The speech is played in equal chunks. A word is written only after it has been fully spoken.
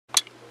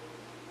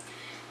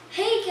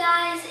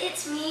guys,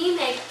 it's me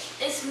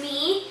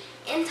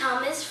and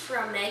Thomas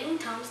from Meg and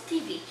Thomas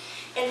TV,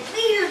 and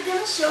we are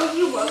gonna show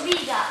you what we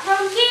got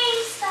from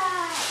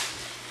GameStop.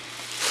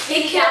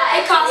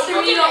 It cost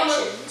me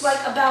almost like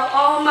about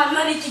all my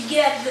money to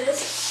get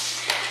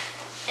this.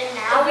 And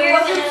now if it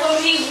wasn't for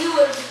me, we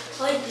would have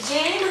played the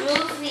game.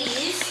 Move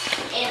these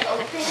and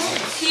open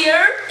it.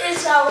 Here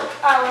is our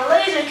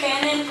laser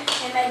cannon.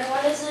 And Megan,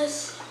 what is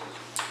this?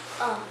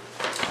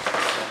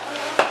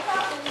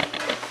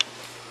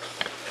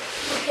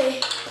 Okay.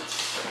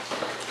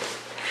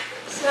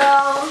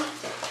 So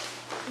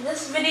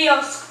this video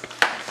is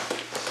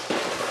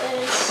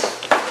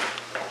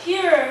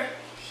here.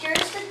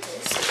 Here's the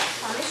disc.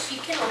 Thomas, you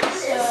can open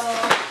this.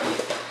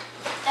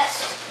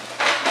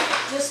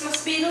 This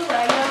must be the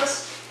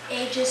Legos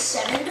ages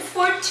 7 to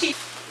 14.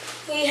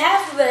 We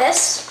have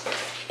this.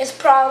 It's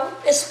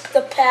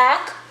the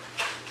pack.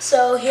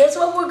 So here's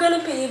what we're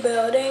gonna be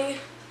building.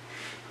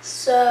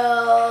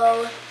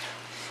 So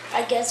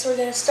I guess we're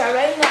gonna start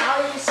right now.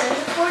 Ages 7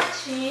 to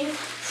 14.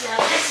 Now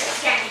this is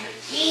gonna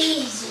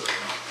be easy.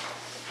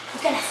 I'm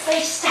gonna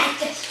FaceTime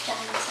this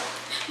guys.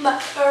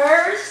 But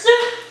first,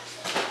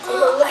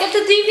 look at the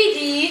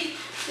DVD.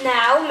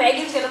 Now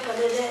Megan's gonna put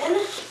it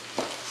in.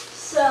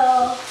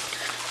 So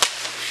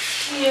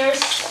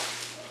here's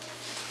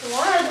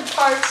one of the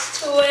parts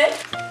to it.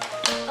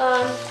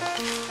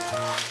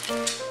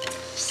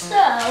 So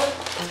now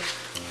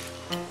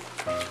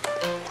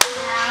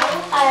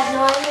I have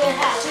no idea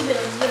how to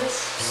build this.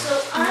 So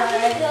I'm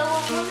gonna go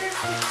over.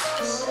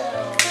 So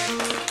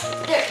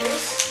There it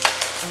is.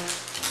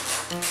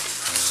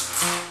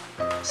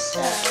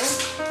 So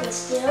we're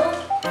still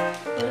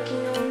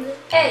working on the.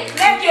 Hey,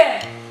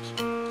 Megan!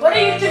 What are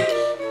you doing?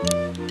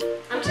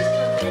 I'm just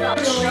putting it up.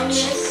 Doing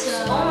this,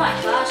 Oh my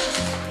gosh, this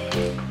is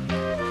big.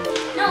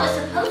 No, it's a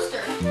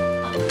poster.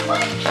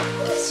 What?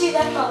 Let's see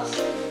that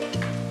poster.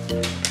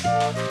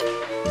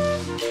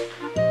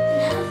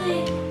 And how do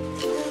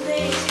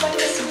they expect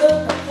us to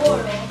build a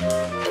portal?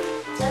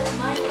 That's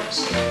my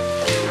question.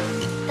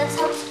 That's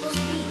how it's supposed to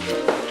be.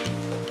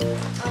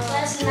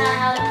 That's not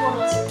how the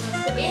portal is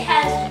supposed to be. It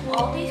has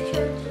all these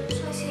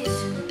characters. I see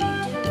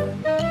Scooby-Doo,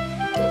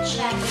 the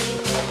Shaggy.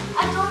 I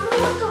don't know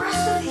what the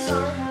rest of these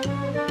are.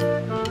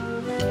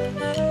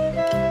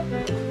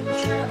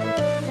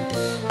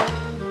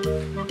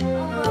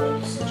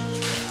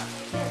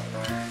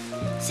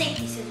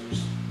 Safety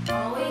scissors.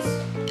 Always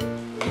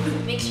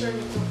make sure it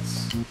works.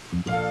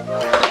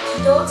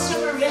 Adult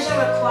supervision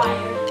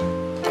required.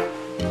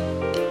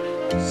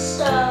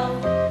 So,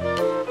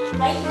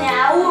 right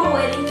now we're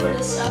waiting for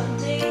this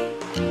update.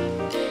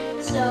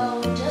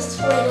 So, just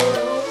wait a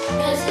little.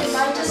 Because it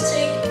might just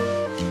take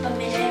a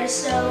minute or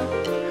so.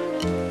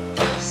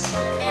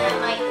 And I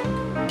might.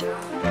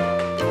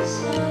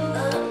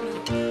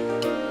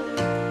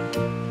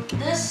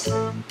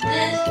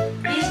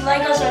 These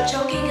Legos are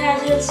choking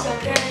hazards, so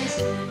parents,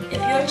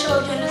 if your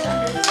children is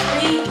under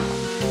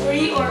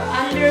 3 or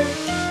under,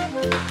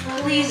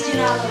 please do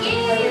not let them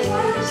play with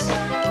Legos.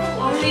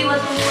 Only let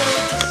them play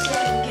with the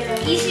set. Get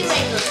Easy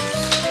Legos.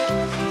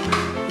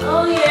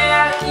 Oh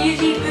yeah,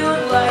 easy build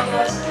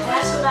Legos.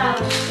 That's what I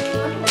want.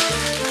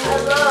 I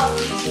love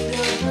easy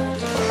build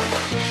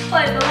Legos. Oh,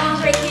 it belongs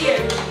right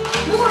here.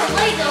 More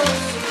Legos.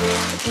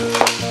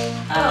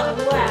 Oh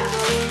wow.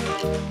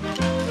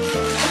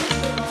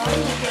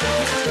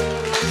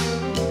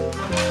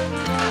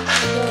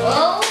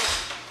 Well,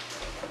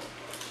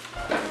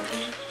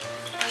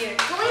 you're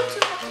going to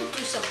have to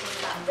do something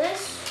about this.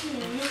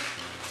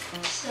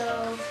 So,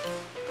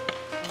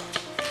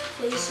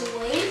 please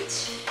wait.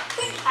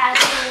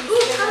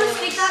 Ooh, Thomas,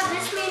 we got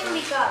this man,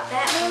 we got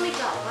that man, we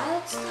got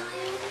Wild Style.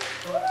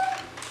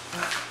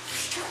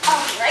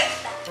 I'll be right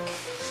back.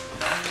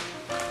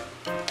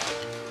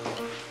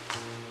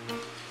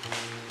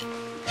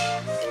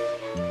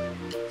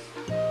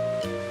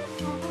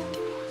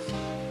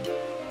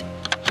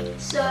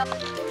 So,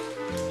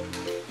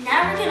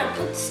 Now we're gonna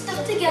put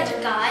stuff together,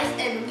 guys,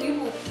 and we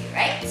will be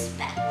right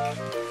back.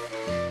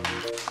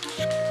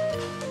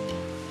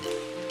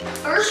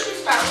 First, we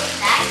start with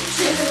that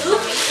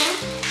information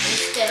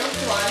instead of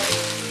blood,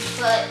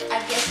 but I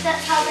guess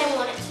that's how they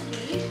want it to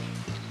be.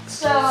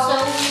 so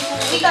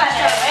we got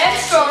our red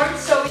sword.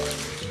 So,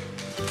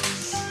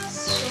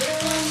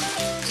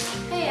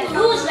 Hey,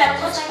 who is that?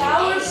 What's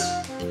Powers?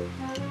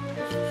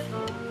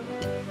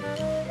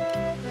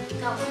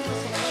 Got one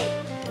with an A.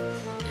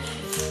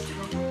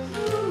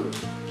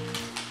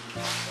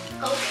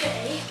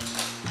 Okay.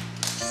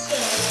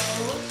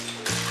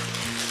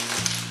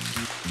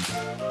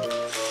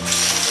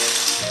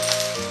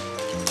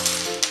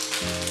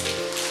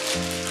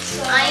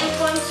 So I am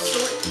going to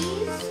sort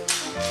these.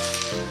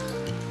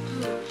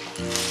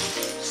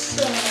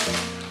 So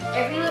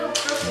Every little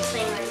purple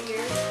thing right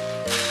here.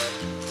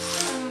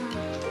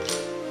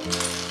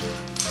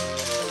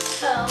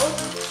 So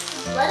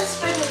let us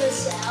sprinkle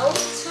this out.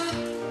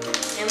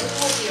 And we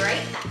will be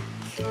right back.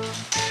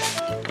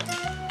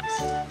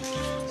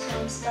 So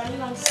I'm starting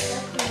on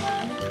step 1.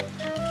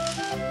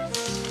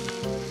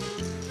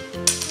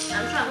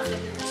 I'm trying to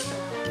figure this out.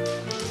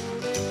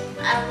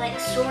 I like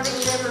sorting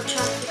them or trying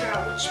to figure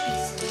out which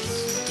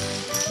pieces.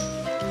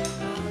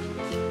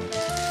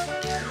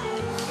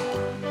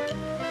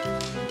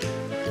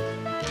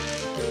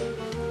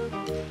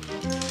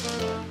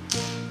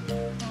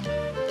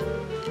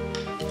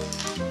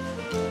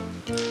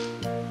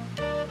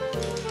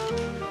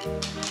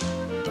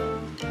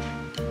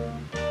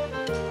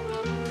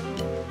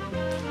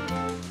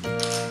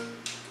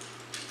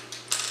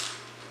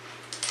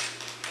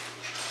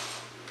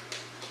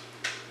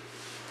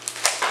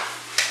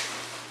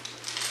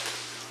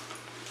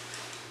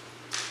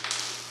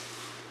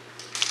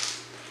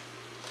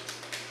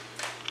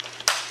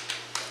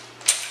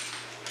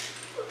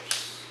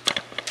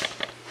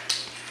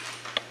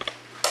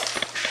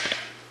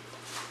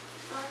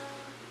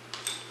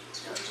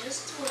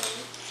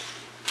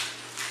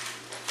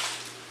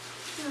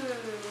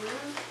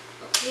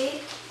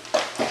 Okay.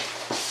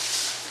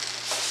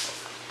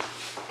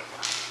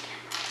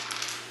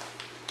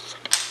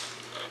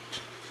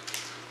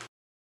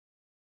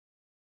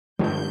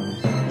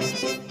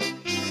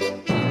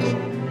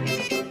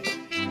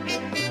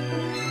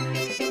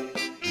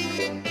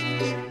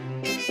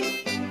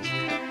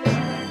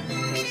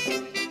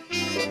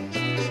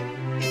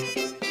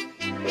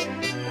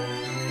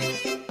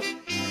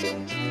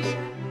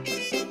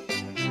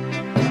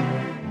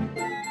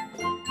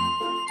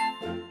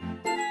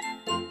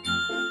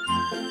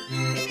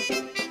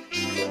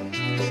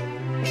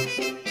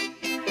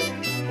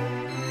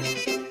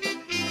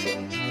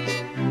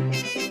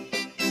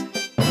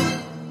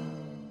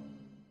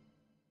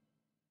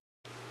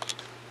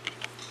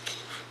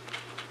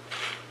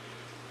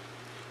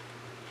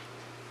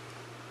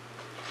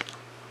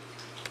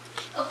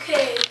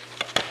 Okay.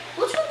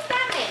 Which one's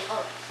Batman?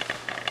 Oh,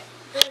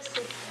 This is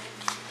Batman.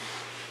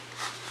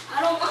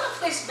 I don't want to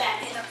place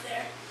Batman up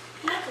there.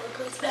 I'm not going to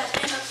place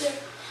Batman up there.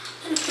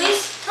 And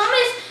please,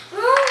 Thomas. No,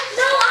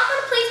 I'm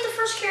gonna place the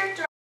first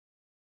character.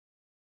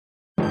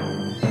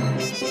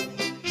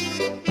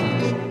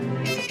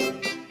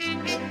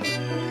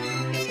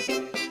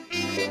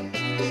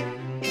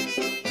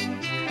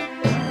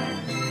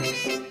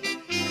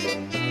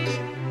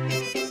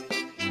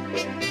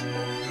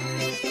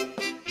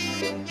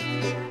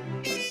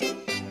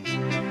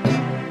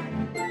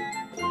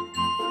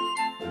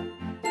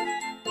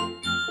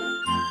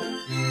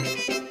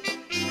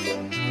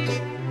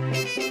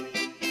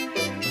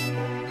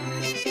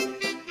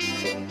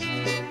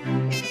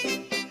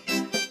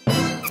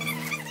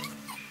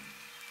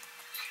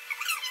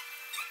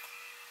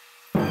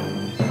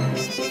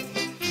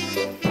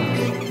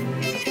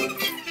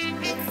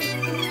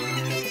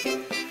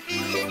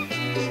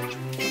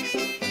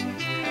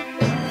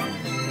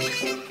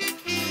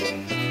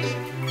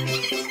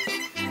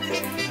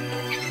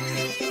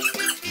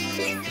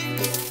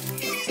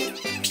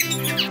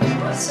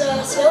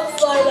 So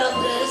far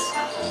about this,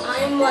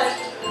 I'm like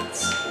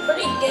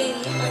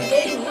I'm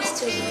getting used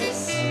to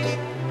this.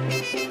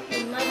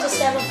 We might just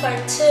have a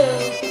part 2.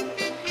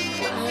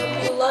 I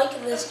hope you like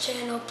this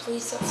channel.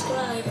 Please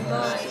subscribe.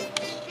 Bye.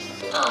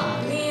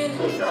 Aw, man.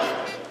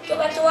 Go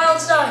back to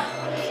Wildstar.